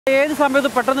ഏത് സമയത്ത്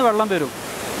പെട്ടെന്ന് വെള്ളം വരും.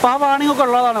 അപ്പോൾ ആ വാണിംഗ് ഒക്കെ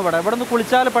ഉള്ളതാണ് ഇവിടെ. ഇവിടെ നിന്ന്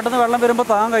കുളിച്ചാൽ പെട്ടെന്ന് വെള്ളം വരുമ്പോൾ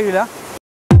താങ്ങാൻ കഴിയില്ല.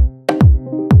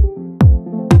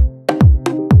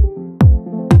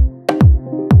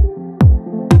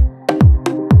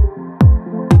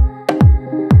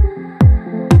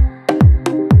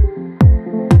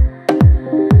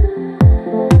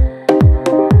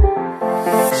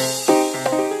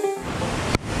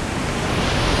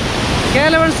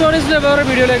 carefull സ്റ്റോറീസിലെ വേറെ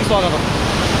വീഡിയോയിലേക്ക് സ്വാഗതം.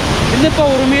 ഇന്നിപ്പോൾ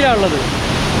ഉറുമിയിലാണുള്ളത്.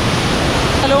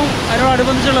 സ്ഥലവും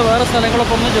അതിനോടനുബന്ധിച്ചുള്ള വേറെ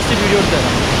സ്ഥലങ്ങളൊക്കെ ഒന്ന് ജസ്റ്റ് വീഡിയോ എടുത്ത്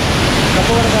തരാം.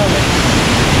 അപ്പോൾ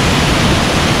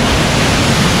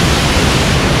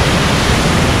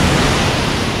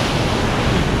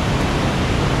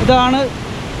ഇതാണ്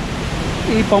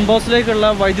ഈ പമ്പ് ഹൗസിലേക്കുള്ള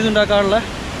വൈദ്യുതി ഉണ്ടാക്കാനുള്ള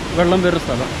വെള്ളം വരുന്ന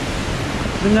സ്ഥലം.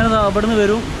 ഇതിങ്ങനെ അവിടെ നിന്ന്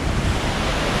വരും,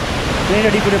 മെയിൻ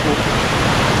അടിയിൽ കൂടെ പോകും.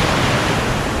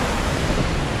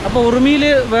 അപ്പോൾ ഉറുമിയിൽ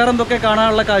വേറെ എന്തൊക്കെ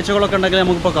കാണാനുള്ള കാഴ്ചകളൊക്കെ ഉണ്ടെങ്കിൽ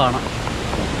നമുക്കിപ്പോൾ കാണാം.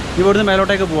 ഇവിടുന്ന്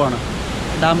മേലോട്ടേക്ക് പോവാണ്,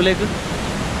 ഡാമിലേക്ക്.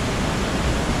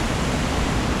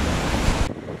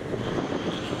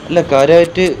 അല്ല,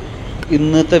 കാര്യമായിട്ട്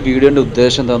ഇന്നത്തെ വീഡിയോൻ്റെ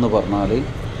ഉദ്ദേശം എന്താണെന്ന് പറഞ്ഞാൽ,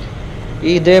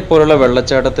 ഈ ഇതേപോലുള്ള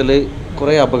വെള്ളച്ചാട്ടത്തിൽ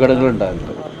കുറേ അപകടങ്ങൾ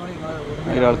ഉണ്ടായിട്ടുണ്ട്.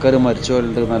 അതിൽ ആൾക്കാർ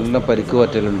മരിച്ചവരുണ്ട്, നല്ല പരിക്ക്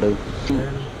പറ്റലുണ്ട്.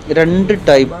 2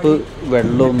 ടൈപ്പ്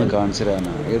വെള്ളം ഒന്ന് കാണിച്ചു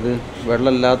തരാനാണ്. ഇത്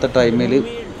വെള്ളമില്ലാത്ത ടൈമിൽ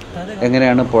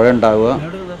എങ്ങനെയാണ് പുഴ ഉണ്ടാവുക,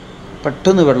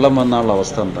 പെട്ടെന്ന് വെള്ളം വന്നുള്ള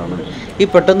അവസ്ഥ എന്താണ്. ഈ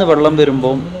പെട്ടെന്ന് വെള്ളം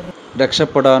വരുമ്പം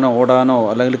രക്ഷപ്പെടാനോ ഓടാനോ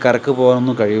അല്ലെങ്കിൽ കരക്ക്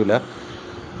പോകാനൊന്നും കഴിയില്ല.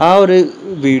 ആ ഒരു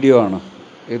വീഡിയോ ആണ്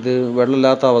ഇത്.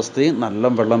 വെള്ളമില്ലാത്ത അവസ്ഥയും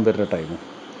നല്ല വെള്ളം വരുന്ന ടൈമും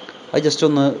അത് ജസ്റ്റ്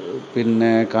ഒന്ന്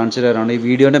കാണിച്ചു തരാനാണ് ഈ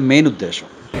വീഡിയോൻ്റെ മെയിൻ ഉദ്ദേശം.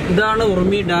 ഇതാണ്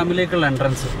ഉറുമി ഡാമിലേക്കുള്ള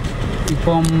എൻട്രൻസ്.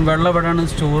 ഇപ്പം വെള്ളം എവിടെയാണ്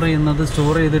സ്റ്റോർ ചെയ്യുന്നത്,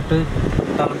 സ്റ്റോർ ചെയ്തിട്ട്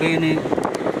ടർബൈന്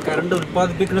കറണ്ട്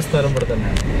ഉൽപ്പാദിപ്പിക്കുന്ന സ്ഥലം ഇവിടെ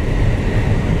തന്നെയാണ്.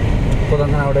 അപ്പോൾ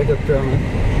അതങ്ങനെ അവിടേക്ക് എത്തുകയാണ്.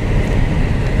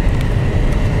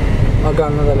 ആ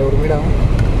കാണുന്നതല്ലേ ഉറുമി ഡാം.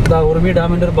 ഇതാ ഉറുമി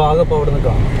ഡാമിൻ്റെ ഒരു ഭാഗം ഇപ്പോൾ അവിടെ നിന്ന്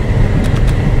കാണാം.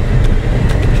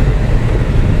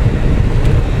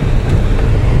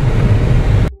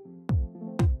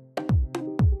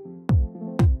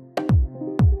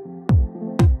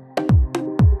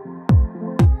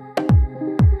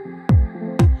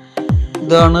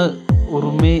 ഇതാണ്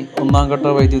ഉറുമി 1ാം ഘട്ട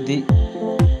വൈദ്യുതി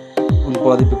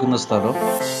ഉൽപ്പാദിപ്പിക്കുന്ന സ്ഥലം.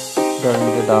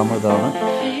 ഇതാണ് ഡാം.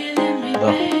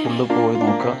 ഇതാണ് ഫുള്ള് പോയി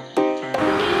നോക്കാം.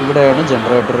 ഇവിടെയാണ്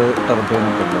ജനറേറ്റർ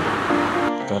ടർബൈനൊക്കെ ഉള്ളത്.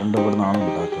 കറണ്ട് ഇവിടെ നിന്നാണ്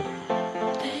ഉണ്ടാക്കുന്നത്.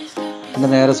 പിന്നെ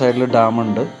നേരെ സൈഡിൽ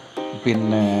ഡാമുണ്ട്.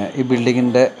 ഈ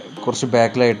ബിൽഡിങ്ങിൻ്റെ കുറച്ച്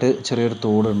ബാക്കിലായിട്ട് ചെറിയൊരു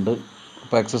തോടുണ്ട്.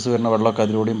 അപ്പോൾ എക്സസ് വരുന്ന വെള്ളമൊക്കെ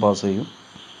അതിലൂടെയും പാസ് ചെയ്യും.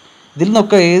 ഇതിൽ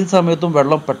നിന്നൊക്കെ ഏത് സമയത്തും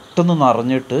വെള്ളം പെട്ടെന്ന്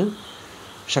നിറഞ്ഞിട്ട്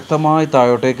ശക്തമായി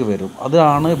താഴോട്ടേക്ക് വരും.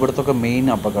 അതാണ് ഇവിടുത്തെ മെയിൻ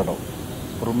അപകടം.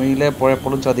 ഉറുമിയിലെ പുഴ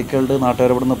എപ്പോഴും ചതിക്കലുണ്ട്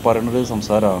നാട്ടുകാർ ഇവിടെ നിന്ന് പറയുന്നൊരു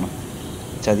സംസാരമാണ്.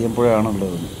 ചതിയൻ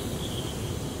പുഴയാണുള്ളത്.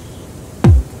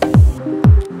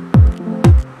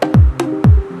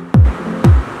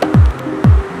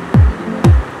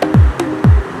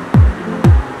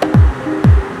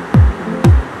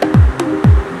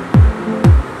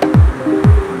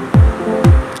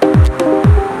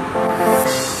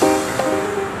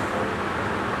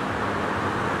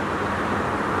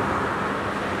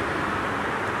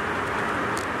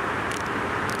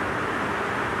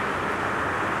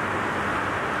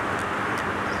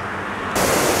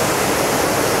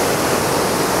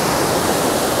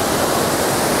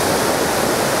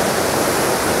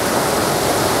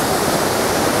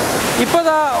 ഇപ്പോൾ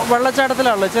ഇതാ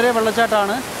വെള്ളച്ചാട്ടത്തിലാണുള്ളത്. ചെറിയ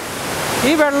വെള്ളച്ചാട്ടമാണ്.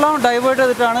 ഈ വെള്ളം ഡൈവേർട്ട്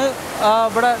ചെയ്തിട്ടാണ്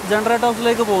ഇവിടെ ജനറേറ്റർ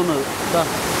ഹൗസിലേക്ക് പോകുന്നത്. ഇതാ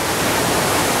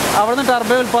അവിടെ നിന്ന്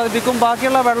ടർബൈൻ ഉൽപ്പാദിപ്പിക്കും.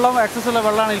 ബാക്കിയുള്ള വെള്ളം എക്സസ് ഉള്ള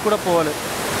വെള്ളമാണ് ഇതിൽ കൂടെ പോകല്.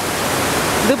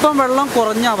 ഇതിപ്പം വെള്ളം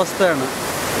കുറഞ്ഞ അവസ്ഥയാണ്.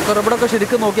 ഇവിടെയൊക്കെ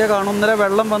ശരിക്കും നോക്കിയാൽ കാണും ഇന്നലെ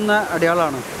വെള്ളം വന്ന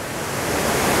അടയാളമാണ്.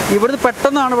 ഇവിടുന്ന്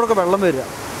പെട്ടെന്നാണ് ഇവിടെയൊക്കെ വെള്ളം വരിക.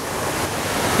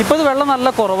 ഇപ്പോൾ ഇത് വെള്ളം നല്ല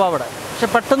കുറവാണ് അവിടെ, പക്ഷെ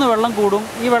പെട്ടെന്ന് വെള്ളം കൂടും.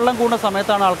 ഈ വെള്ളം കൂടുന്ന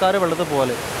സമയത്താണ് ആൾക്കാർ വെള്ളത്തിൽ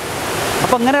പോകല്.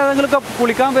 അപ്പോൾ അങ്ങനെ ഏതെങ്കിലുമൊക്കെ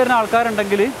കുളിക്കാൻ വരുന്ന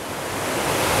ആൾക്കാരുണ്ടെങ്കിൽ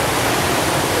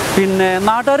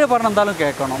നാട്ടുകാർ പറഞ്ഞ് എന്തായാലും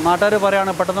കേൾക്കണം. നാട്ടുകാർ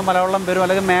പറയുകയാണ് പെട്ടെന്ന് മലവെള്ളം വരും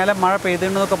അല്ലെങ്കിൽ മേലെ മഴ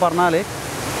പെയ്തിട്ടുണ്ടെന്നൊക്കെ പറഞ്ഞാൽ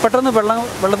പെട്ടെന്ന്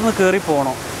വെള്ളത്തിൽ നിന്ന് കയറി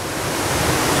പോകണം,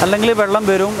 അല്ലെങ്കിൽ വെള്ളം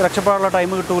വരും, രക്ഷപ്പെടാനുള്ള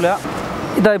ടൈം കിട്ടൂല.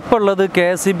 ഇതാ ഇപ്പോൾ ഉള്ളത്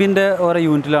KSEBിൻ്റെ ഓരോ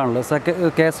യൂണിറ്റിലാണുള്ളത്.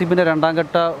 KSEBിൻ്റെ 2ാം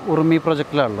ഘട്ട ഉറുമി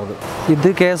പ്രൊജക്റ്റിലാണുള്ളത്. ഇത്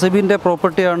KSEBിൻ്റെ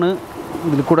പ്രോപ്പർട്ടിയാണ്.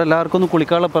 ഇതിൽ കൂടെ എല്ലാവർക്കും ഒന്നും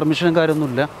കുളിക്കാനുള്ള പെർമിഷനും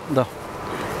കാര്യമൊന്നുമില്ല. ഇതാ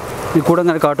ഇതിൽ കൂടെ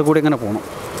ഇങ്ങനെ കാട്ടുകൂടി ഇങ്ങനെ പോകണം.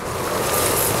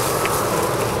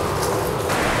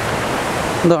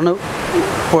 ഇതാണ്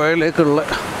പുഴയിലേക്കുള്ള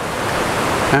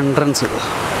എൻട്രൻസ്.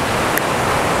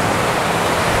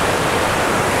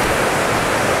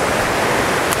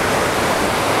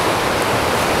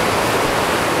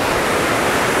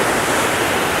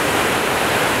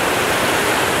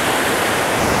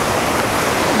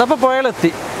 ഇതപ്പോൾ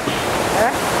പുഴയിലെത്തി.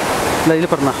 ഇതിൽ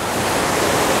പറഞ്ഞ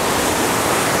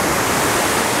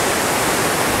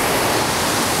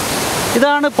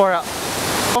ഇതാണ് പുഴ.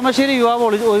 തോമശ്ശേരി യുവാവ്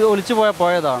ഒലിച്ചു പോയ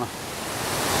പുഴ ഇതാണ്.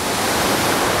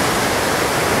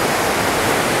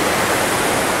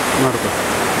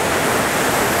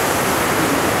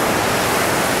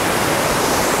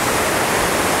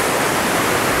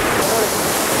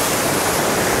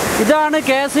 ഇതാണ്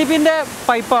KSEBിൻ്റെ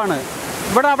പൈപ്പാണ്.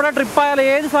 ഇവിടെ അവിടെ ട്രിപ്പായാൽ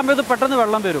ഏത് സമയത്ത് പെട്ടെന്ന്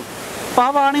വെള്ളം വരും. അപ്പോൾ ആ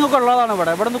വാണിങ്ങൊക്കെ ഉള്ളതാണ്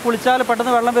ഇവിടെ. ഇവിടെ നിന്ന് കുളിച്ചാൽ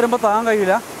പെട്ടെന്ന് വെള്ളം വരുമ്പോൾ താങ്ങാൻ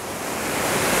കഴിയില്ല.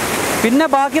 പിന്നെ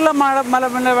ബാക്കിയുള്ള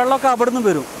പിന്നെ വെള്ളമൊക്കെ അവിടെ നിന്ന്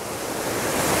വരും.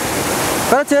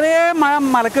 വേറെ ചെറിയ മഴ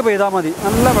മലക്ക് പെയ്താൽ മതി,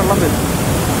 നല്ല വെള്ളം വരും.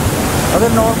 അത്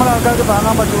നോർമൽ ആൾക്കാർക്ക്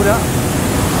താങ്ങാൻ പറ്റൂല.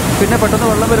 പിന്നെ പെട്ടെന്ന്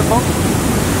വെള്ളം വരുമ്പോൾ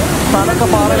തലൊക്കെ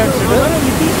പാറയിലടിച്ചിട്ട്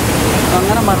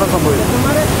അങ്ങനെ മരണം സംഭവിക്കും.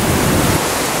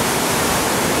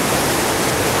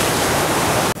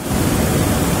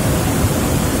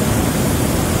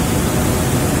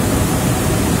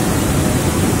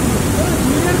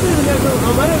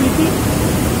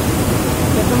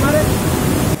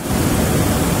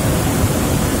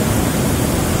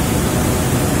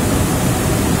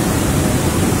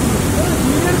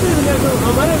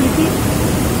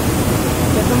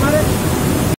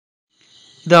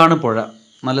 ഇതാണ് പുഴ.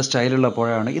 നല്ല സ്റ്റൈലുള്ള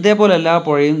പുഴയാണ്. ഇതേപോലെ എല്ലാ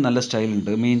പുഴയും നല്ല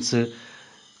സ്റ്റൈലുണ്ട്. മീൻസ്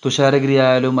തുഷാരഗിരി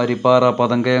ആയാലും അരിപ്പാറ,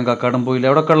 പതങ്കയം, കക്കാടംപൊയിൽ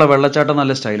അവിടെയൊക്കെയുള്ള വെള്ളച്ചാട്ടം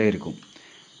നല്ല സ്റ്റൈലായിരിക്കും.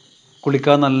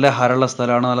 കുളിക്കാൻ നല്ല ഹരമുള്ള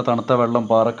സ്ഥലമാണ്. നല്ല തണുത്ത വെള്ളം,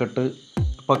 പാറക്കെട്ട്.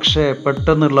 പക്ഷേ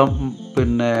പെട്ടെന്നുള്ള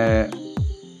പിന്നെ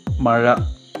മഴ,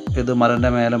 ഇത്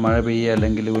മലൻ്റെ മേലെ മഴ പെയ്യുക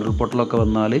അല്ലെങ്കിൽ ഉരുൾപൊട്ടലൊക്കെ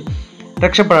വന്നാൽ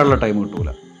രക്ഷപ്പെടാനുള്ള ടൈം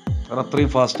കിട്ടൂല. കാരണം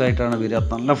അത്രയും ഫാസ്റ്റായിട്ടാണ് വരിക,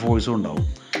 നല്ല ഫോഴ്സും ഉണ്ടാവും.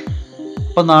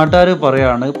 അപ്പം നാട്ടുകാർ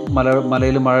പറയാണ്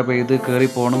മലയിൽ മഴ പെയ്ത് കയറി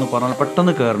പോകണമെന്ന് പറഞ്ഞാൽ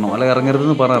പെട്ടെന്ന് കയറണം, അല്ലെങ്കിൽ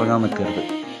ഇറങ്ങരുതെന്ന് പറഞ്ഞാൽ ഇറങ്ങാൻ നിൽക്കരുത്.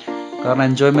 കാരണം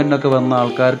എൻജോയ്മെൻറ്റിനൊക്കെ വന്ന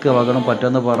ആൾക്കാർക്ക് അപകടം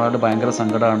പറ്റുമെന്ന് പറഞ്ഞാൽ ഭയങ്കര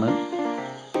സങ്കടമാണ്.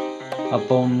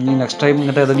 അപ്പം ഇനി നെക്സ്റ്റ് ടൈം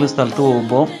ഇങ്ങോട്ട് ഏതെങ്കിലും സ്ഥലത്ത്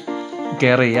പോകുമ്പോൾ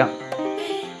കെയർ ചെയ്യുക.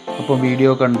 അപ്പം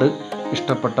വീഡിയോ കണ്ട്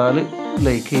ഇഷ്ടപ്പെട്ടാൽ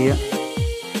ലൈക്ക് ചെയ്യുക,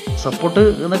 സപ്പോർട്ട്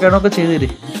എന്നൊക്കെയാണൊക്കെ ചെയ്തു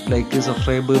തരും. ലൈക്ക്,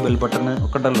 സബ്സ്ക്രൈബ്, ബെൽ ബട്ടൺ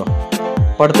ഒക്കെ ഉണ്ടല്ലോ.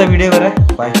 അപ്പോൾ അടുത്ത വീഡിയോ വരെ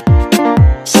ബൈ.